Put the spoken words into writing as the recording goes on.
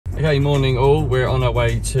Okay, morning all. We're on our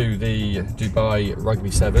way to the Dubai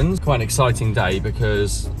Rugby Sevens. Quite an exciting day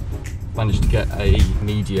because managed to get a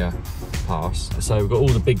media pass. So we've got all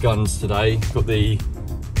the big guns today. We've got the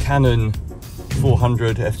Canon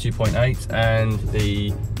 400 f2.8 and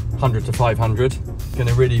the 100 to 500. Going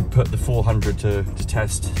to really put the 400 to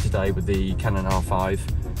test today with the Canon R5.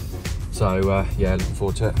 So yeah, looking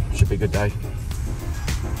forward to it. Should be a good day.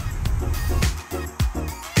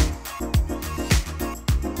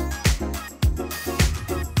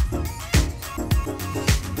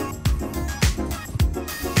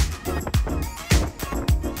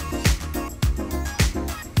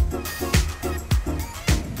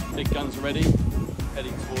 Big guns are ready,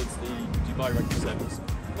 heading towards the Dubai Rugby Sevens.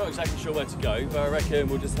 Not exactly sure where to go, but I reckon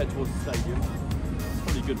we'll just head towards the stadium. It's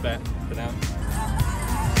probably a good bet for now.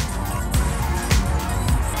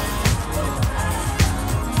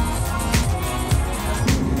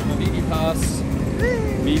 My media pass,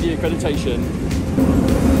 media accreditation.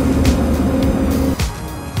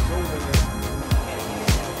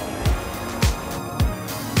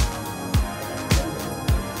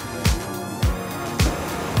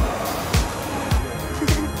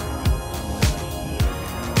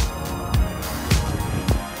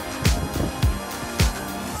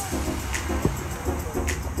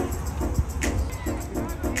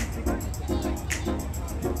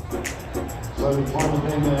 So final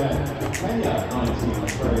game there, Kenya 19,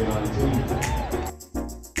 Australia 19.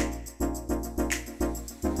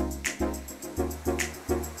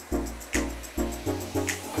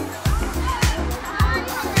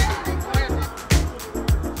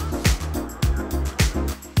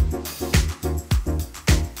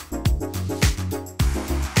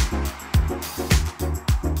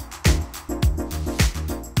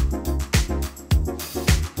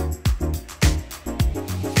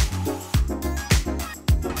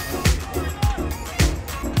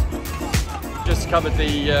 Just covered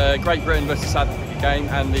the Great Britain versus South Africa game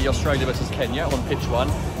and the Australia versus Kenya on pitch 1.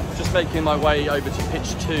 Just making my way over to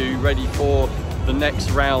pitch 2, ready for the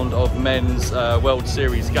next round of men's World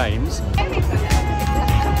Series games.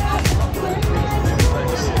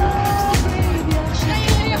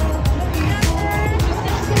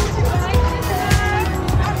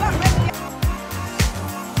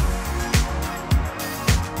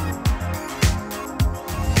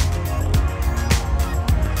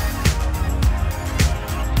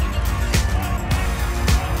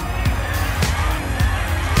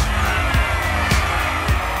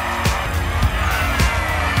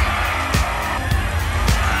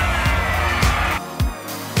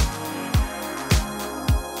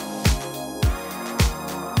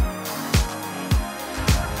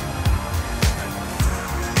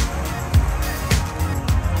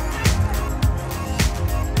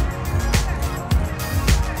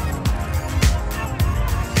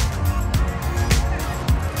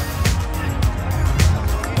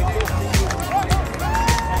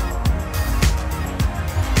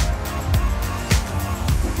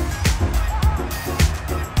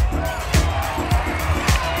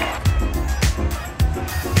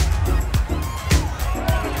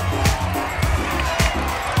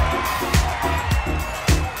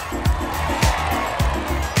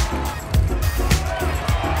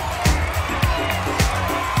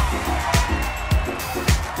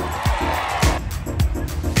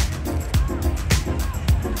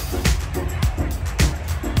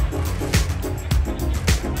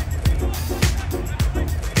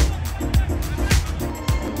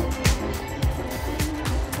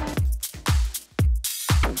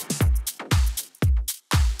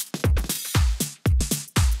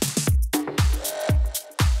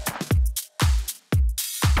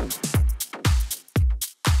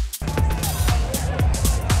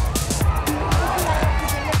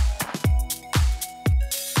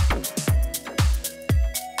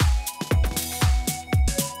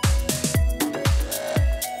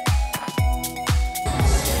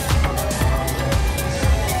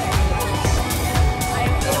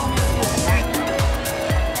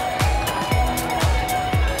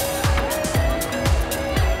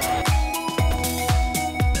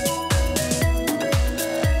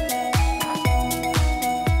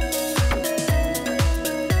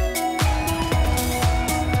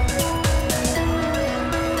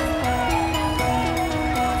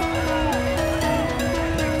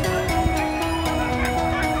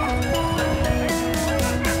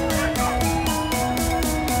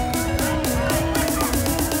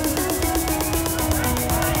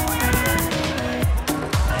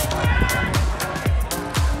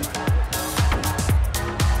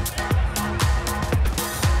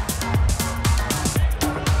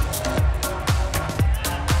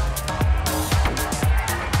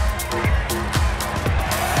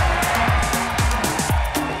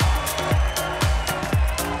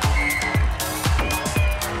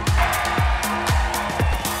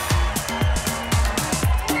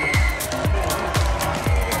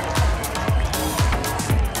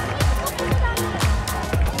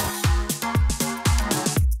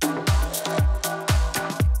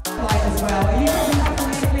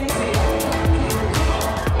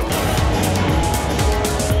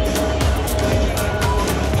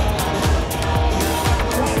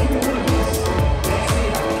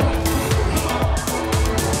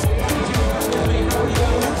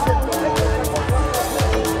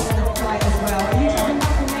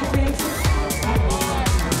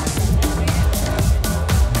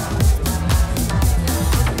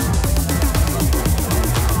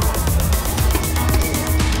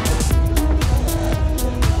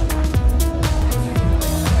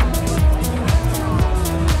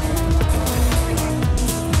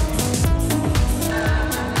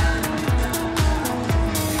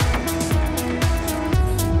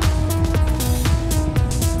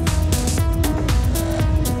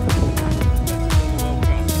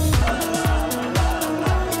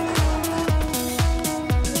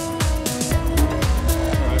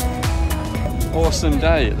 Awesome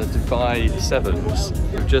day at the Dubai Sevens.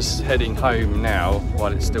 We're just heading home now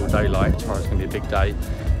while it's still daylight. Tomorrow's going to be a big day.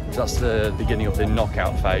 That's the beginning of the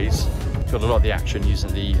knockout phase. Got a lot of the action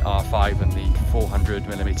using the R5 and the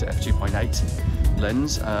 400mm f2.8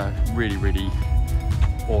 lens. Really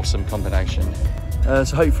awesome combination.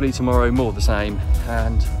 So hopefully tomorrow more of the same,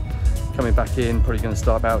 and coming back in probably going to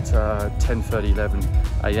start about 10:30, 11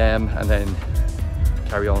 a.m. and then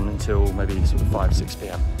carry on until maybe sort of 5, 6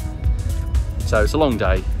 p.m. So it's a long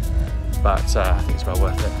day, but I think it's well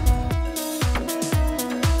worth it.